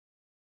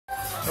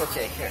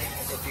Okay, here,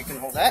 if you can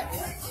hold that.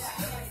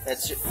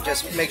 That's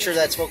just make sure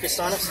that's focused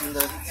on us in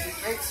the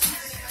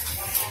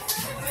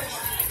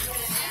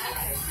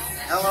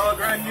Hello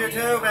again,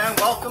 YouTube, and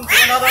welcome to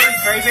another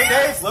Crazy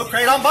Days Loot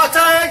Crate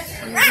unboxing.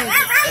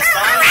 This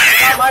time I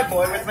got my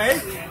boy with me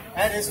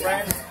and his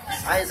friend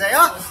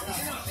Isaiah,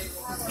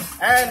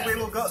 and we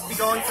will be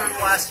going through the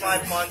last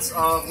 5 months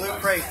of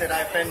Loot Crate that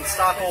I've been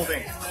stock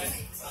holding.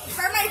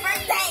 For my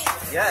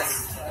birthday.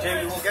 Yes,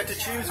 Jamie will get to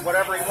choose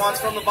whatever he wants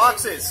from the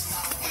boxes.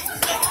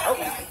 Oh,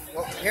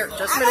 well, here,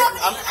 just a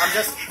minute.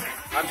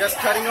 I'm just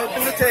cutting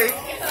open the tape.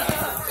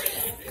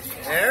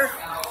 There.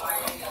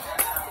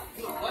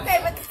 Okay,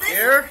 but this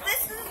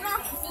is not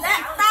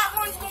that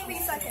one's gonna be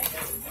second.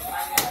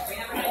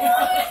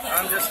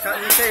 I'm just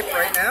cutting the tape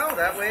right now.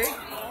 That way.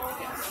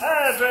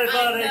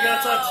 Everybody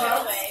gets a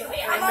chance. It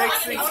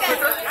makes things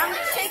quicker. I'm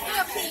taking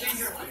a peek.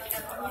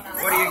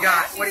 What do you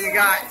got? What do you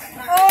got?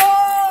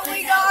 Oh,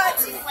 we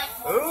got.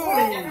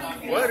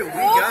 Ooh, what do we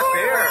got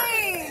there?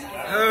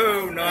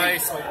 Oh,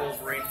 nice. A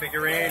Wolverine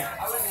figurine.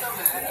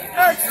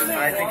 I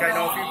think I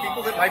know a few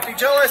people that might be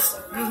jealous.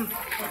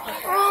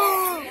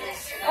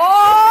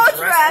 Oh,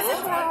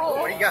 Jurassic World.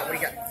 What do you got? What do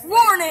you got?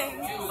 Warning.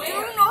 Do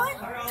not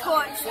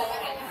touch.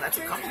 That's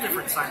a couple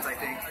different signs, I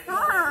think.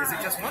 Ah. Is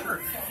it just one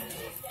or?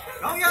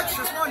 Oh, yeah, it's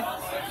just one.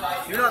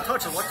 Do not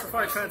touch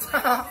electrified fence.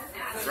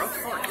 Broke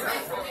apart, yeah.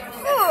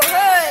 Oh,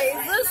 hey,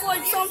 is this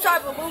like some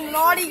type of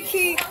Illuminati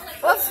key?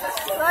 What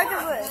the heck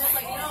is this?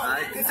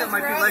 I think that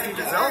might be Legend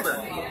of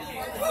Zelda.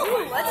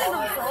 Ooh, Legend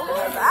of Zelda?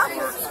 That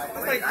works.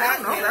 Wait, I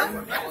don't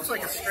know. That looks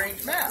like a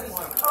strange map.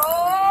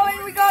 Oh,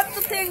 and we got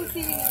the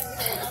pinky.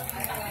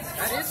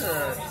 That is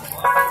a...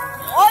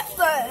 What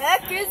the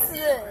heck is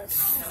this?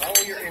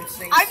 Follow your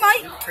instincts. I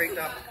might...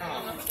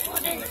 Lootcrate.com.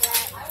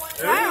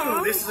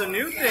 Ooh, this is a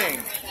new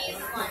thing.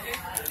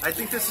 I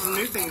think this is a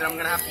new thing that I'm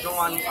going to have to go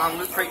on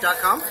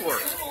lootcrate.com for.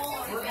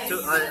 So,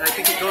 I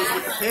think it goes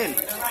with the pin.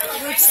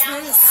 What's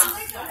this?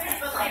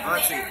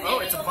 Let's see. Oh,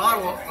 it's a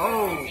bottle.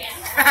 Oh.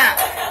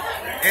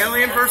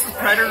 Alien vs.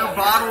 Predator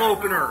bottle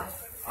opener.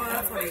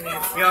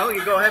 You know,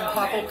 you go ahead and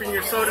pop open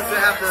your sodas that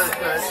have the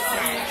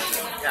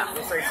yeah,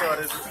 we'll say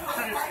sodas.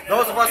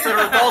 Those of us that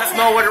are adults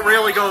know what it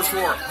really goes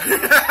for.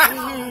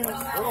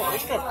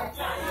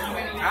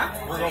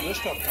 Where's all this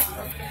stuff come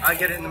from? I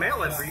get it in the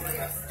mail every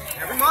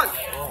month.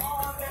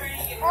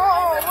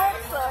 Oh, what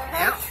the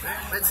heck?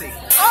 Yep. Let's see.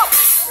 Oh,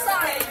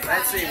 sorry.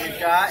 Let's see. We've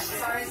got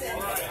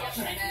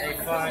a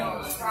fun.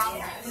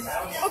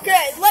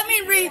 Okay, let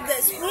me read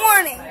this.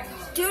 Warning.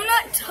 Do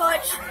not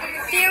touch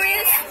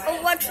serious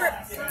electric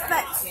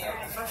fence.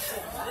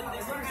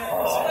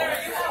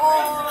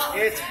 Oh.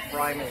 It's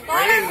Primal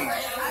Rage.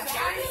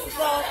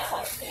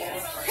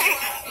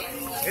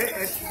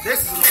 This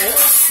is an old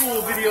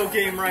school video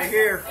game right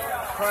here.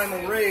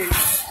 Primal Rage.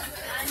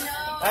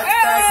 That's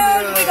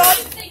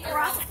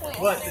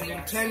back in the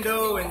Nintendo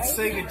and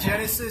Sega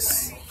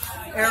Genesis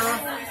era.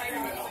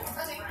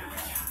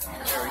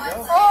 There we go.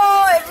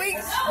 Oh, it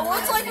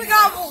looks like we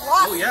got a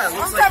lot. Oh yeah, it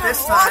looks like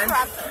this time.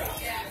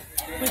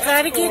 We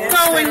gotta keep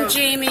going,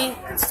 Jamie.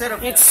 Instead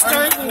of it's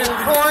starting to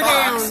pour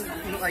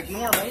down like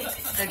normal,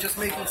 and just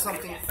making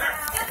something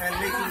and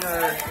making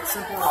a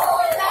simple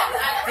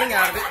thing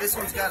out of it, this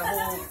one's got a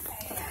whole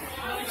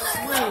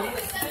slew.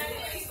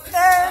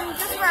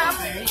 Just around.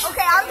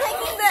 Okay, I'm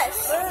taking this.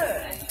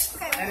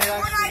 Okay, And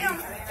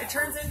it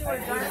turns into a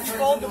giant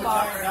fold the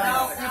box.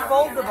 You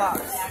fold the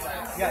box.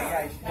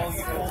 Yeah. Well,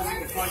 you fold it,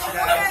 you punch it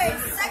out. Okay,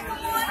 second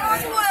one on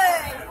the way.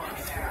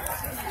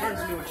 Turns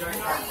into a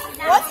giant box.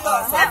 What the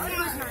heck?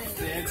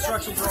 The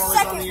instructions are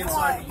always on the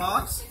inside of the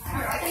box.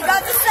 We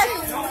got the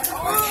second one.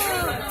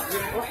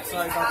 Oops,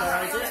 sorry about that,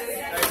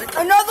 Isaac.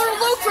 Another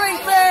Loot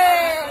Crate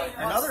thing.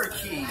 Another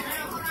key.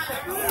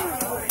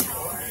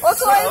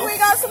 Looks like we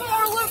got some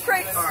more Loot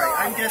Crate stuff. Alright,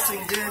 I'm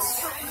guessing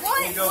this.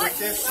 We go with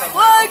this.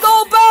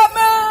 Lego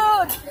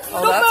Batman!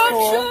 Oh, that's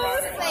cool.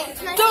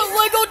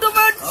 Lego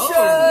Dimension!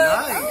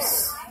 Oh,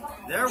 nice.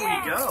 There we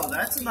go.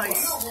 That's a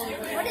nice.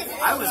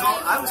 I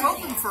was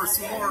hoping for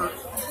some more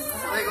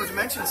Lego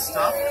Dimension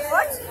stuff.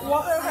 What?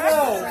 What the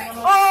hell?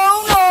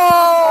 Oh no!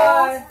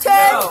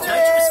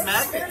 Tetris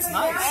Magnets,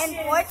 nice.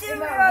 And what is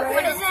that?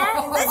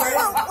 This is a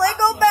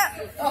Lego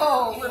Batman.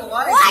 Oh, little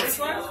light. What?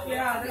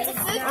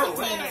 Oh,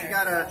 wait, you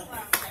got a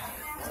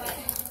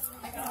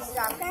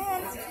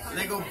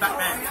Lego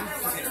Batman.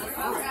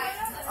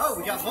 Oh,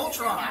 we got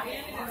Voltron.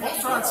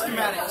 Voltron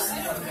schematics.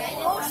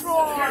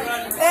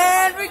 Voltron.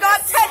 And we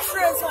got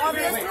Tetris,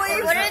 obviously.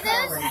 What is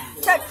this?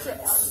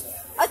 Tetris.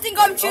 I think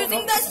I'm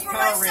choosing this for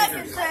my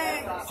second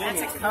thing. Jamie,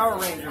 it's Power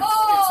Rangers.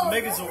 Oh.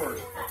 It's Megazord.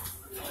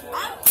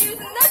 I'm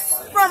choosing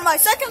this for my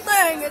second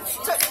thing. It's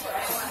Tetris.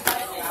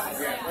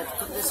 Let's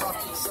put this off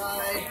to the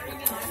side.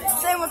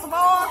 Same with the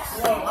box.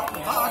 Up the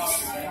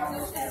box.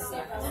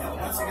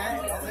 Once again,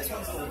 this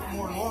one's a little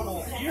more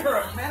normal. You're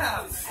a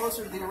mess.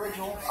 Closer to the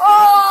original.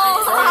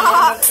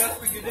 Oh! That's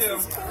what you do.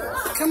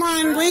 Come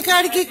on, we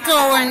gotta get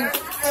going.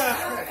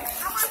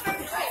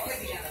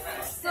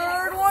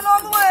 Third one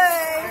on the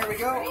way. There we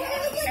go.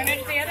 Turn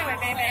it the other way,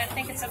 baby. I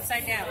think it's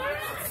upside down.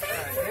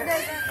 It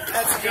isn't.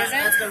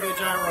 That's gonna be a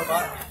giant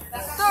robot.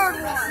 Third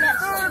one.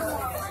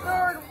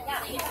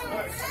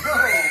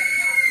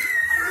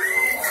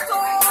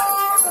 Star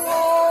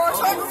Wars.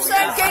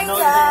 100% game No, you don't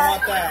that.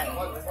 want that.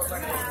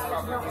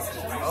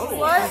 Oh,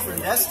 What? for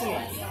Destiny.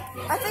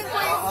 I think we.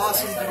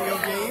 Awesome video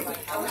game.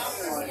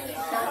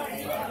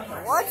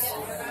 What?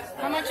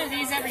 How much are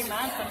these every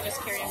month? I'm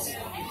just curious.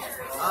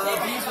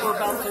 These were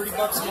about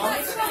 $30 a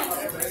month.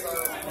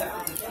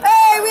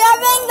 Hey, we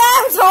have an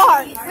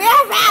Avatar. We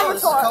have Oh,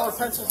 this is Avatar. color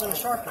pencils and a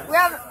sharpener. We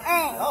have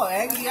Aang. Oh,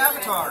 Aang the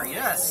Avatar,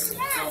 yes.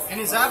 In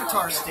his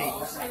Avatar state.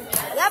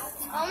 Yep.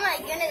 Oh my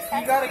goodness.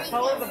 You gotta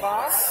color the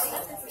box?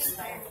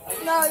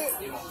 No. I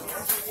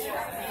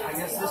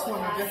guess this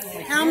one would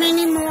definitely. How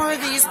many more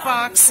of these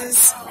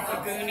boxes? The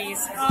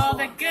Goonies. Oh,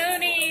 the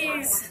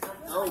Goonies.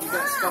 Oh, we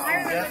got stuff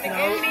from Death The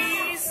Note.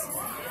 Goonies.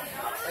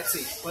 Let's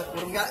see, what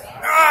do we got?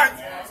 Ah!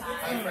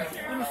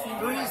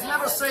 Goonies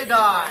never say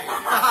die.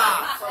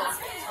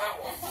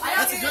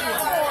 That's a good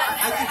one.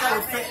 I think that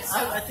would fit.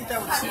 I think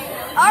that would suit. I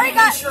already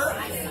got. Sure. I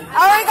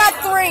already got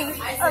 3.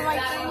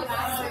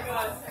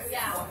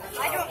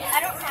 I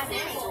don't have any.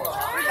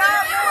 We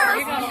got more.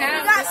 You don't We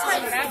have got this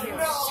one without you.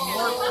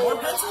 More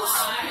pencils?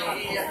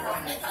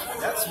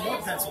 That's more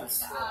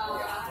pencils.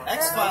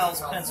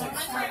 X-Files pencils.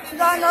 We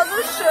got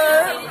another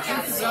shirt.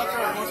 Truth is out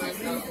there. It wasn't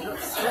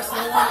just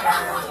no one.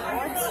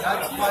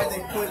 That's why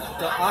they put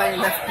the I in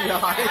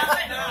FBI.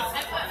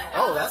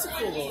 Oh, that's a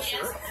cool little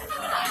shirt.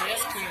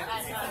 That's cute.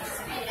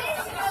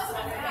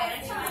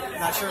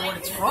 Not sure what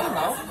it's from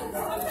though. We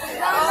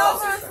got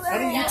another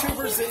Any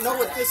YouTubers that know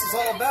what this is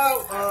all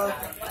about,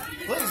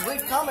 please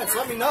leave comments.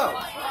 Let me know.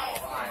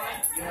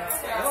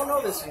 I don't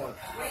know this one.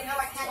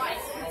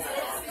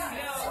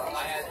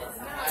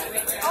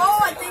 Oh,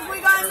 I think we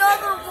got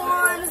another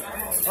one.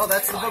 Oh,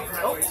 that's the book.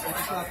 Oh, I just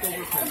knocked over The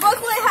me.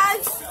 booklet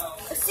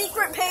has a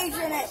secret page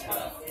in it.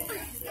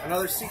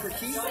 Another secret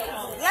key.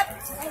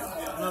 Yep.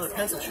 Another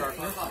pencil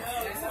sharpener. Yep,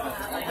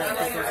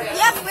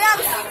 we have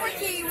a secret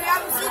key. We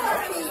have a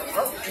secret key.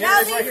 Oh, here Now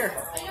it is right these-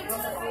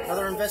 here.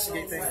 Another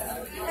investigate thing.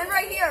 And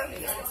right here.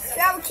 We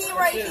have a key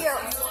right here.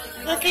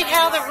 Look at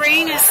how the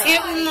rain is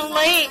hitting the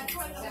lake.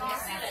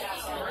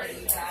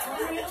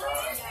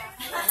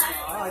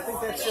 Oh, I think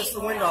that's just the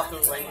wind off the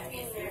lake.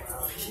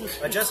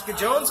 A Jessica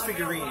Jones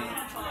figurine.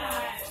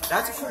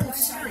 That's a cool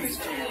series.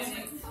 A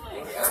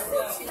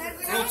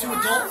little too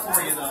adult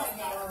for you though.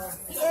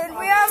 And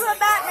we have a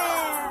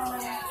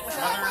Batman.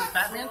 Another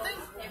Batman thing?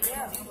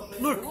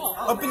 Look,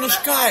 up in the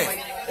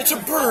sky. It's a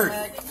bird.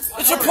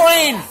 It's a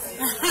plane.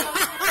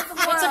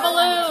 It's a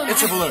balloon.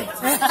 It's a balloon.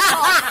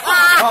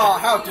 Oh,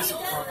 how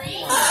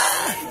disappointing.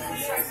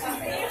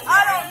 I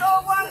don't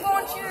know what I'm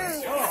going to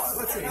choose. Oh,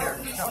 what's in here?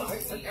 Oh,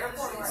 wait.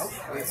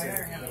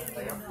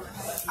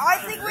 I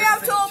think we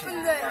have to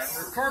open this.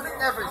 Recording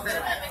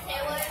everything.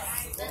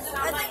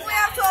 I think we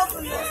have to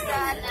open this,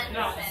 Dad.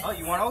 Oh,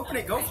 you want to open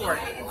it? Go for it.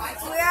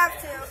 We have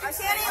to. I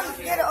can't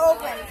even get it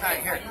open. All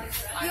right, here.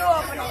 You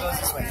open It it. goes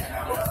this way.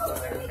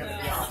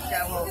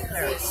 Got a little,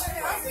 there it is.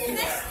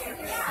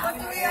 What do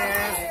we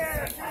have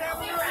here? We have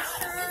a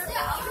shirt.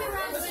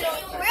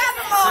 We have a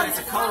So mug. it's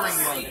a coloring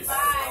mug.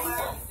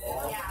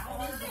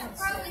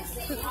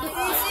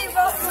 Easy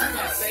vote.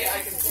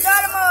 We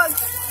got a mug.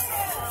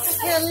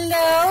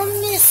 Hello,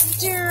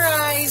 Mr.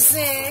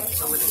 Isaac.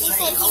 So with the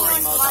same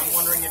coloring mug, I'm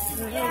wondering if you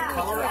can put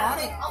color on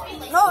it.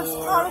 No, it's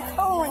not a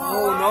coloring mug.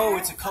 Oh no,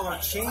 it's a color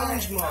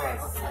change mug.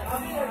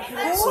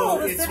 Cool,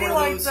 the it's city one of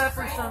lights those- up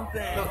or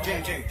something. No,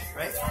 James,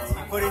 right?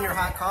 You put in your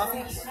hot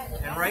coffee,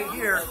 and right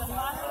here, the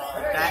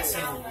bat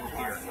symbol will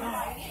appear.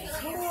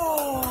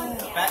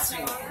 Cool. Bat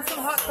symbol. Put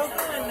some hot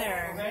cocoa in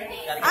there.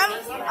 I'm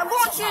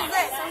going to choose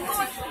this. I'm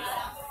going to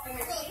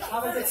I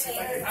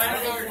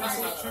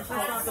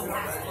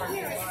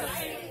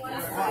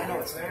know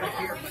it's right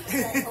here. I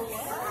think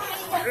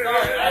I'm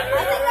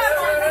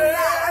going to do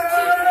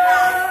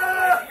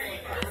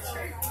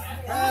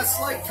that.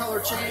 Slight color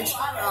change.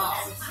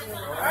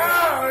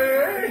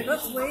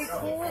 That's way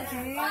cool,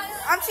 James.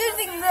 I'm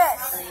choosing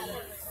this.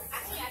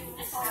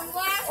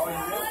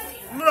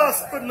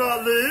 Last but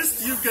not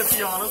least, you get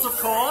the honors, of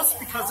course,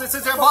 because this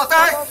is your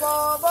birthday.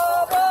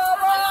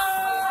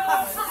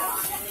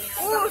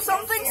 Ooh,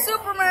 something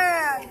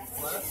Superman.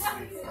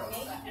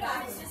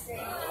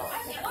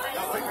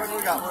 What do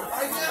we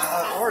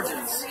got?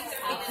 Origins.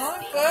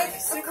 Comic book,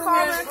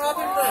 Superman,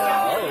 Robin Hood.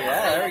 Oh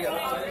yeah, there we go.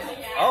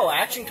 Oh,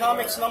 Action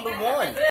Comics #1.